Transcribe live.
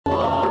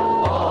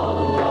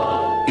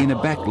In a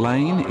back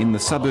lane in the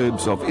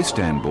suburbs of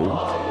Istanbul,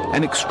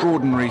 an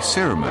extraordinary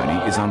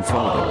ceremony is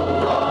unfolding.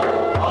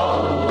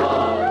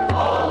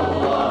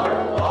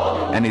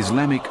 An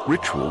Islamic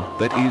ritual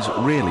that is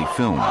rarely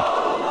filmed.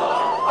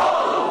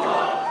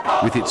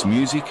 With its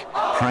music,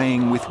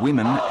 praying with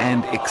women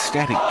and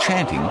ecstatic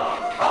chanting,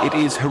 it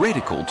is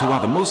heretical to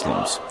other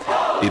Muslims,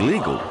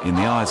 illegal in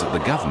the eyes of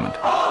the government.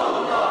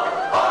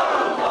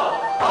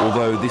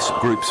 Although this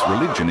group's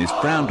religion is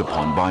frowned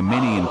upon by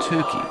many in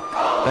Turkey,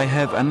 they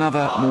have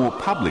another, more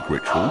public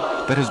ritual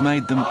that has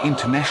made them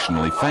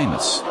internationally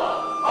famous.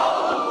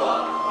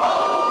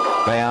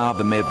 They are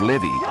the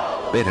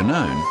Mevlevi, better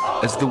known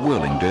as the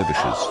Whirling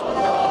Dervishes.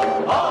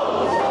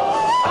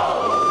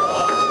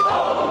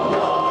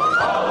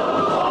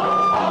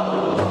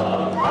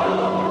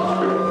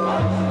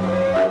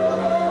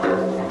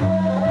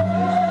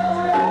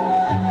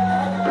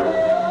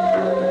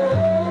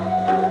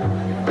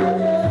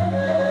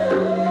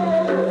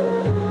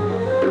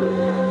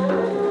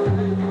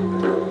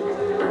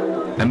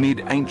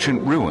 Amid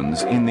ancient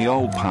ruins in the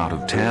old part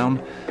of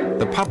town,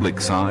 the public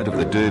side of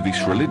the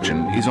dervish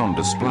religion is on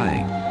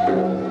display.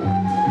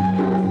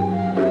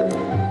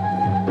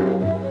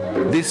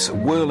 This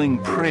whirling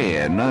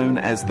prayer, known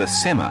as the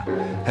Sema,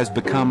 has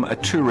become a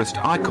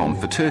tourist icon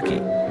for Turkey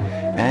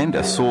and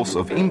a source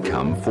of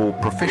income for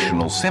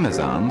professional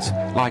semazans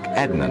like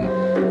Adnan.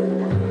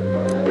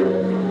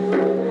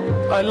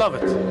 I love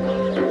it.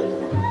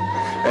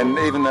 And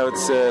even though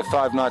it's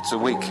 5 nights a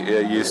week,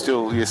 you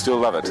still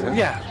love it? Huh?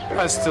 Yeah,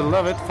 I still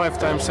love it 5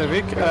 times a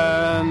week,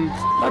 and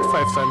not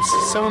 5 times,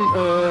 7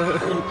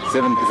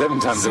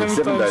 times,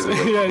 7 days a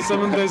week. Yeah,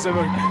 7 days a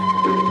week.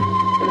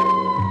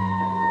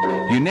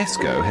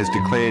 UNESCO has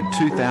declared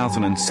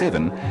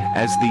 2007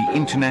 as the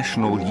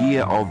International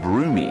Year of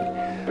Rumi,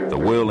 the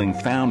whirling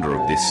founder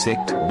of this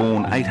sect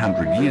born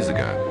 800 years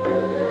ago.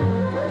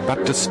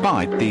 But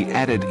despite the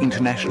added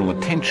international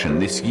attention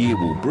this year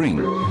will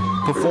bring,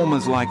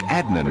 performers like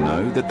Adnan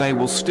know that they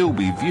will still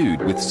be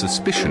viewed with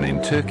suspicion in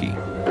Turkey.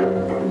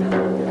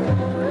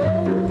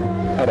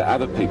 How do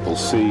other people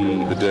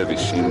see the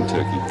dervish in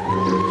Turkey?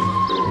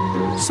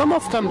 Some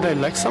of them they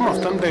like, some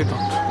of them they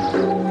don't.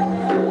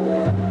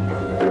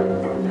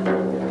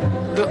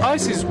 The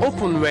eyes is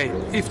open way.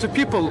 If the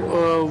people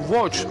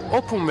watch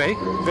open way,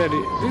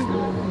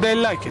 they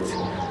like it.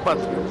 But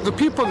the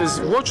people is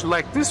watch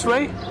like this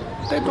way,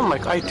 they don't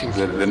like, I think.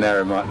 The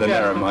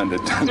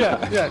narrow-minded.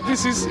 Yeah.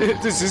 This is.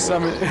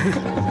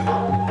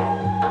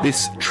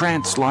 This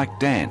trance-like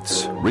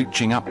dance,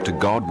 reaching up to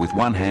God with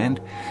one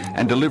hand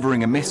and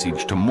delivering a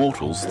message to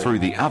mortals through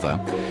the other,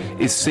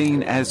 is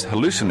seen as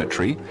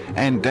hallucinatory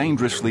and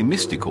dangerously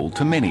mystical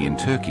to many in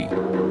Turkey.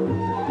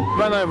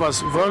 When I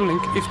was whirling,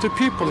 if the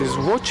people is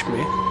watch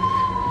me,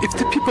 if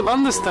the people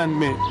understand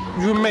me,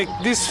 you make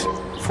this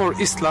for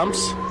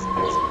Islams,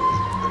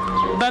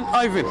 then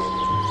I win.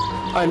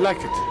 I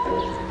like it.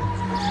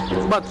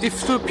 But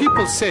if the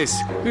people says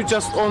you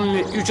just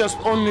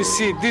only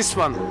see this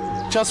one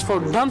just for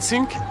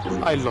dancing,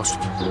 I lost.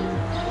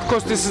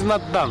 Because this is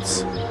not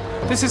dance.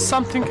 This is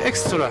something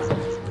extra.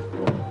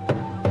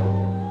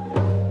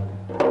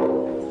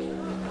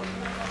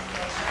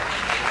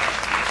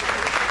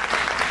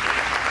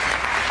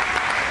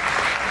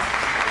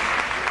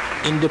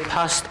 In the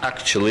past,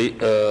 actually,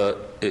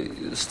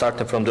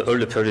 starting from the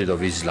early period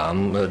of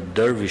Islam,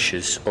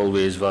 dervishes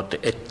always were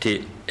at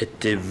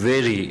the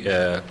very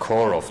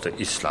core of the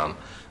Islam.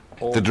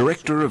 The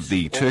director of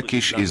the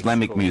Turkish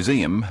Islamic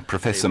Museum,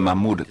 Professor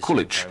Mahmud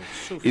Kulic,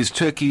 is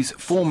Turkey's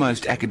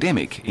foremost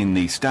academic in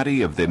the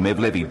study of the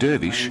Mevlevi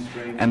dervish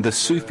and the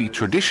Sufi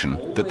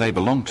tradition that they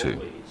belong to.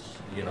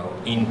 You know,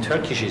 in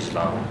Turkish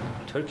Islam,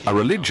 a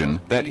religion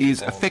that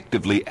is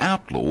effectively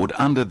outlawed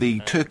under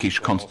the Turkish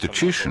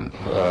constitution.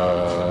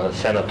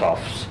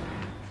 Cenotafs.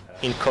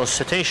 In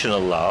constitutional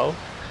law,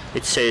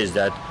 it says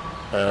that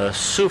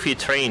Sufi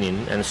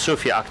training and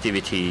Sufi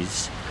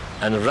activities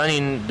and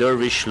running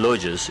dervish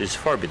lodges is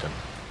forbidden.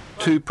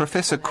 To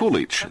Professor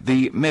Kulic,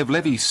 the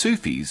Mevlevi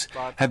Sufis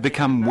have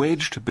become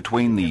wedged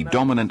between the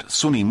dominant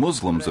Sunni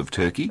Muslims of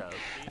Turkey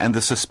and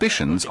the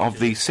suspicions of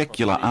the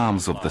secular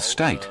arms of the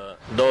state.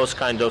 Those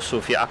kind of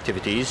Sufi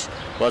activities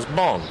was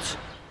banned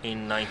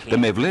in 1955. The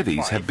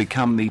Mevlevis have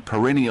become the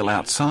perennial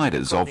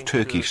outsiders of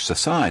Turkish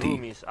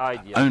society,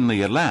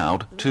 only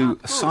allowed to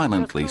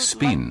silently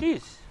spin.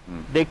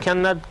 They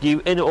cannot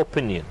give any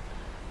opinion.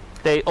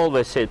 They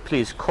always say,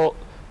 please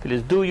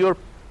do your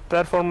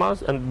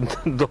performance and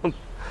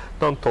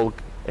don't talk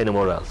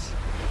anymore else.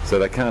 So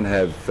they can't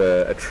have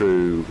a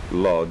true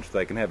lodge,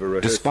 they can have a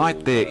rehearsal.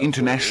 Despite their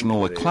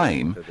international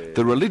acclaim,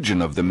 the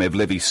religion of the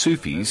Mevlevi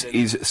Sufis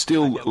is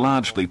still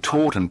largely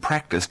taught and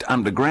practiced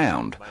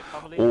underground,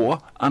 or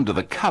under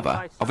the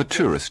cover of a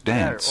tourist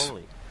dance.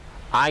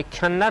 I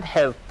cannot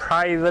have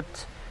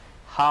private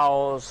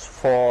house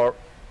for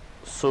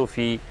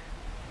Sufi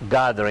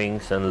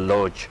gatherings and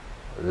lodge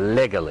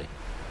legally.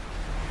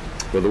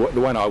 Well,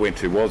 the one I went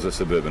to was a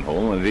suburban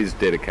hall, and it is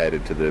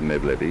dedicated to the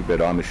Mevlevi,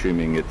 but I'm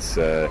assuming it's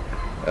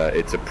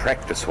It's a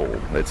practice hall.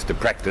 It's to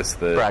practice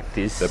the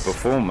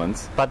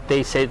performance. But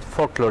they said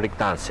folkloric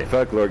dancing.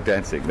 Folkloric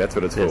dancing, that's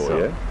what it's for,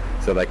 yeah?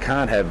 So they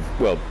can't have,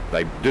 well,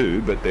 they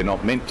do, but they're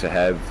not meant to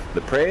have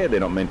the prayer, they're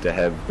not meant to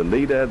have the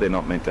leader, they're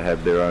not meant to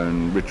have their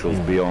own rituals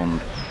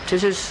beyond.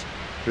 This is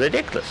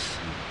ridiculous.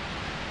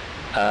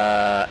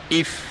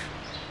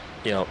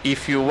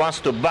 If you want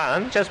to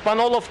ban, just ban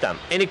all of them,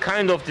 any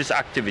kind of these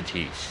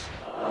activities.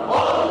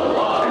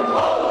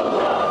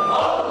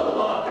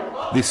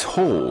 This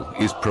hall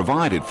is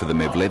provided for the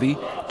Mevlevi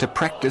to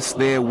practice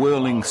their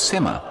whirling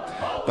sema,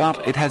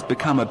 but it has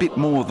become a bit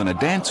more than a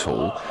dance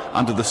hall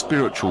under the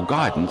spiritual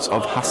guidance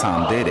of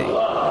Hasan Dede.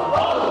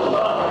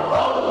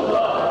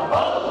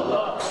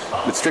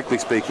 But strictly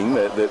speaking,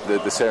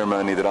 the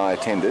ceremony that I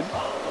attended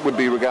would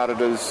be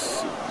regarded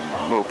as,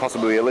 well,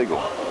 possibly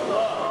illegal.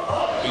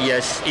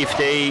 Yes, if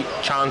they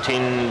chant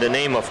in the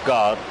name of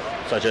God,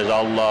 such as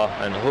Allah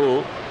and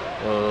who,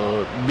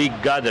 big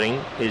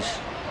gathering is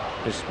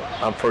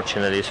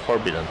unfortunately is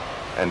forbidden.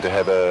 And to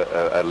have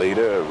a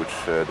leader, which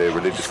their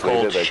religious it's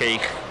leader, called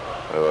Sheikh.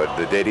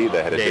 The Dedi,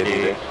 they had a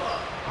Dedi there.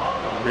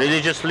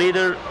 Religious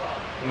leader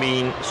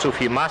mean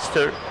Sufi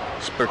master,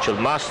 spiritual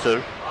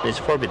master, is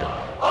forbidden.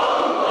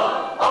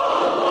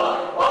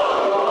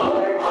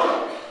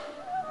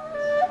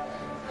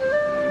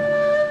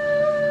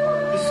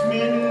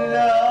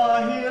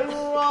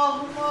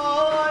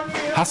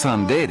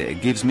 Hasan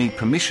Dede gives me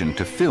permission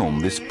to film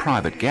this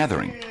private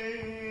gathering,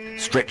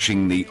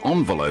 stretching the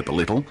envelope a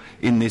little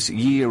in this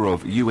year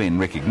of UN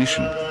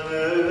recognition.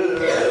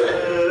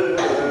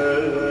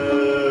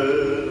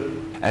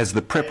 As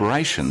the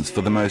preparations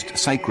for the most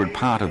sacred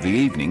part of the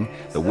evening,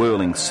 the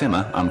whirling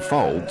sema,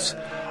 unfolds,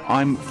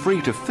 I'm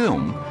free to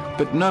film,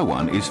 but no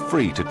one is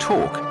free to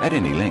talk at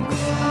any length.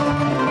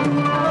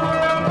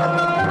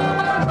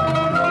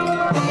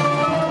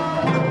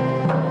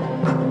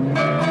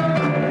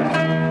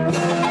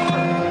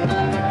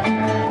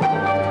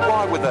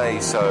 Why were they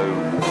so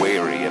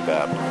wary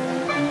about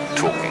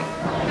talking?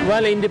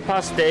 Well, in the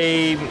past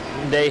they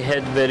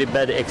had very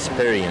bad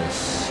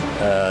experience.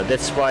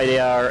 That's why they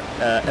are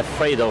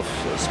afraid of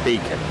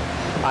speaking.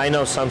 I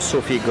know some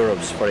Sufi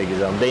groups, for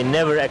example, they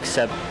never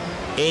accept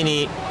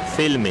any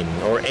filming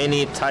or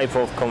any type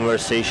of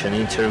conversation,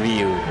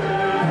 interview.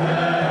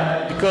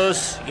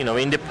 Because,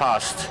 in the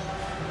past,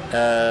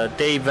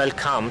 they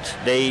welcomed,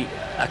 they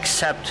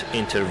accept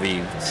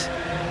interviews.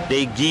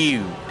 They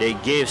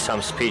gave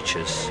some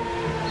speeches.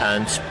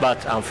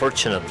 But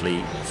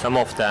unfortunately, some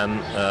of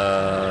them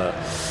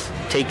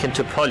taken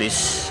to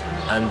police,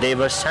 and they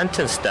were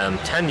sentenced them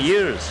 10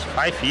 years,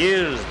 5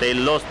 years. They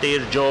lost their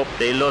job,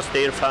 they lost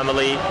their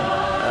family.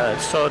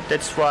 So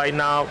that's why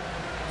now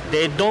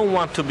they don't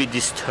want to be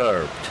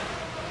disturbed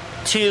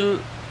till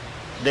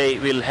they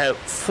will have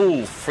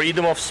full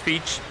freedom of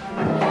speech.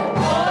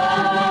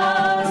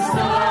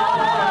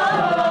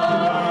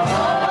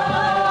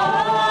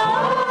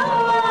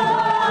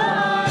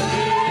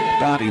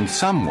 But in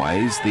some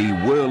ways, the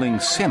whirling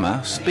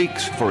sema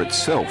speaks for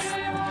itself.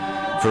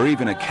 For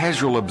even a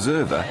casual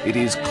observer, it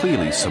is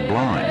clearly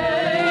sublime.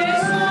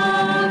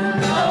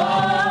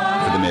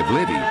 For the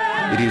Mevlevi,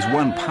 it is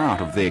one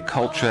part of their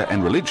culture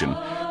and religion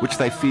which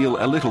they feel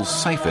a little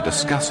safer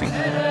discussing.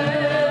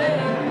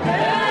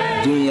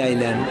 Dünya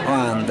ile o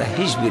anda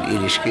hiçbir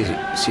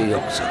ilişkisi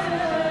yoktur.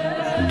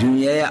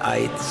 Dünyaya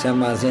ait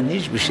semazen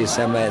hiçbir şey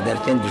sema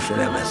ederken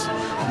düşünemez.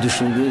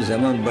 Düşündüğü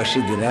zaman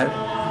başı döner,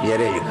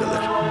 yere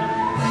yıkılır.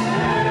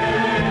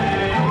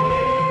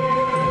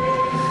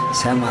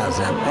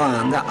 Semazen o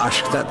anda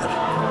aşktadır.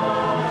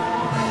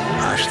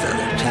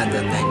 Aşktadır,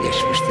 kendinden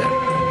geçmiştir.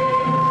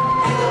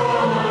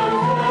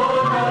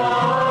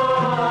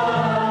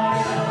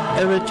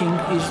 Everything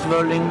is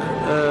whirling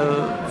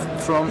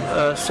from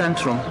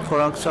centrum. For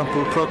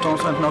example,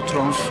 protons and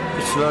neutrons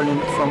is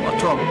whirling from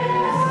atom.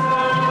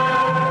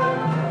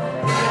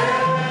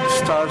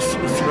 Stars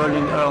is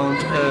whirling around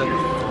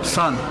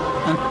sun,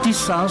 and these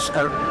suns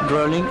are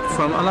whirling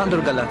from another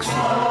galaxy.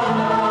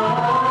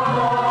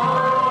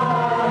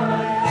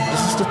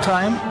 This is the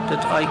time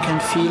that I can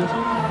feel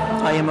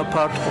I am a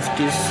part of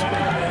this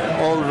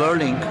all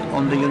whirling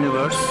on the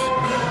universe,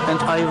 and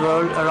I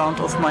whirl around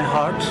of my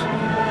heart.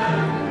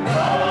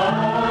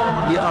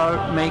 We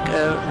are make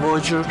a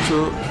voyager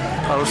to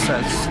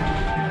ourselves.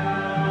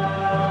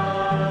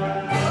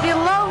 We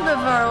love the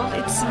world.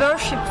 It's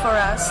worship for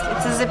us.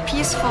 It is a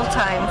peaceful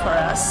time for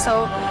us.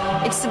 So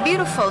it's a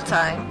beautiful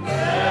time.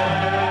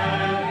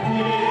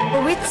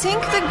 We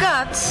think the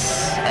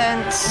gods,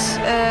 and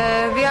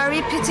we are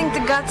repeating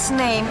the God's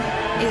name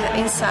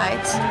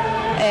inside,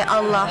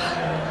 Allah,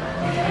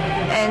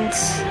 and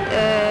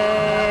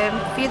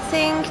we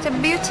think the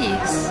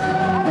beauties.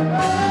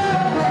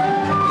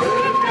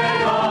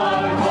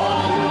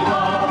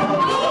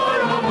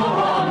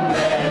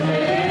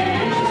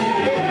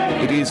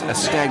 It is a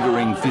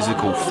staggering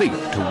physical feat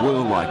to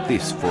whirl like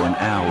this for an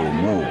hour or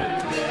more.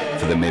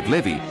 For the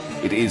Mevlevi,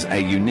 it is a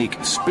unique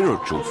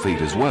spiritual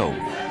feat as well.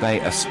 They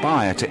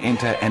aspire to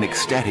enter an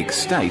ecstatic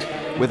state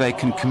where they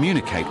can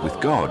communicate with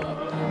God.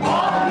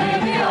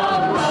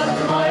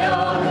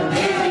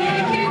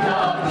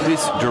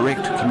 This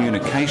direct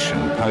communication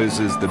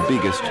poses the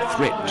biggest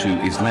threat to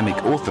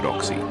Islamic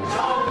orthodoxy,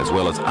 as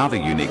well as other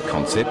unique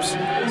concepts,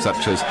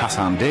 such as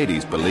Hassan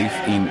Dedi's belief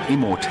in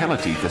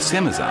immortality for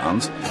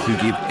Semizans who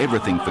give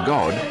everything for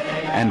God,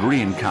 and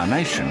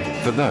reincarnation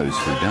for those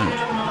who don't.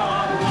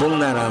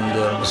 Bunlar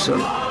anlıyor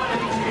musun?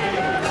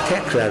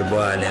 Tekrar bu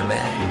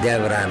aleme,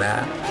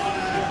 devrana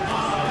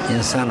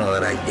insan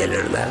olarak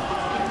gelirler.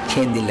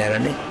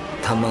 Kendilerini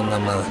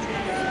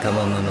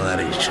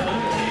tamamlamaları için.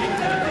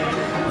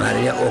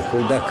 Maria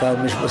okulda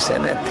kalmış bu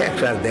sene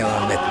tekrar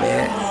devam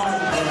etmeye.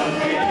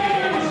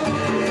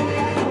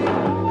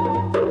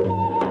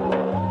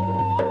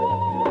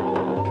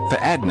 For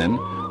Adnan,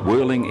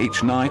 whirling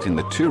each night in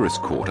the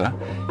tourist quarter,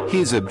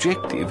 his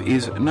objective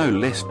is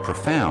no less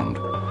profound,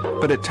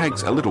 but it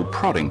takes a little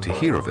prodding to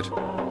hear of it.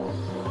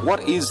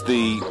 What is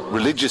the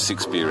religious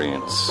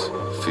experience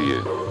for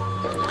you?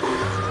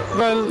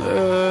 Well,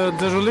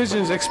 the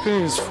religious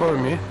experience for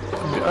me,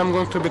 I'm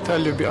going to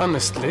tell you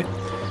honestly,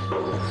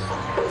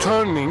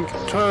 turning.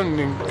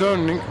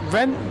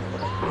 When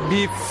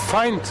we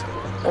find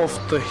of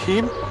the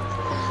hymn,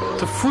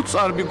 the foots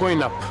are be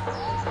going up.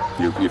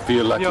 You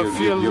feel like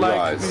you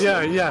rise.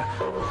 Yeah.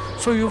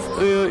 So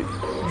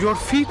your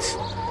feet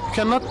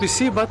cannot be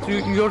seen, but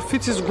your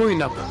feet is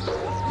going up.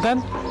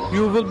 Then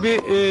you will be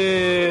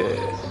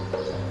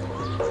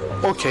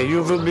okay.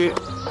 You will be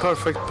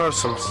perfect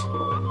persons.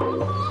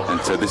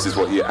 And so this is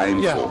what you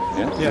aim for.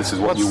 Yeah. This is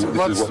what you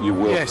work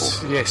for.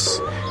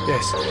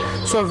 Yes.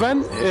 So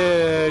when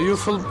you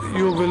feel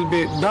you will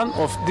be done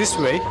of this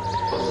way,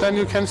 then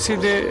you can see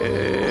the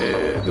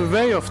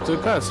way of the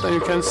gods. Then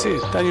you can see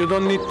it. Then you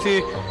don't need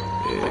the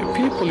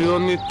people. You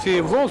don't need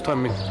the vault. I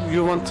mean,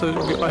 you want to.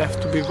 I have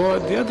to be go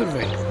the other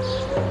way.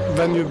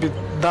 When you be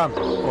done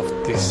of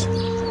this.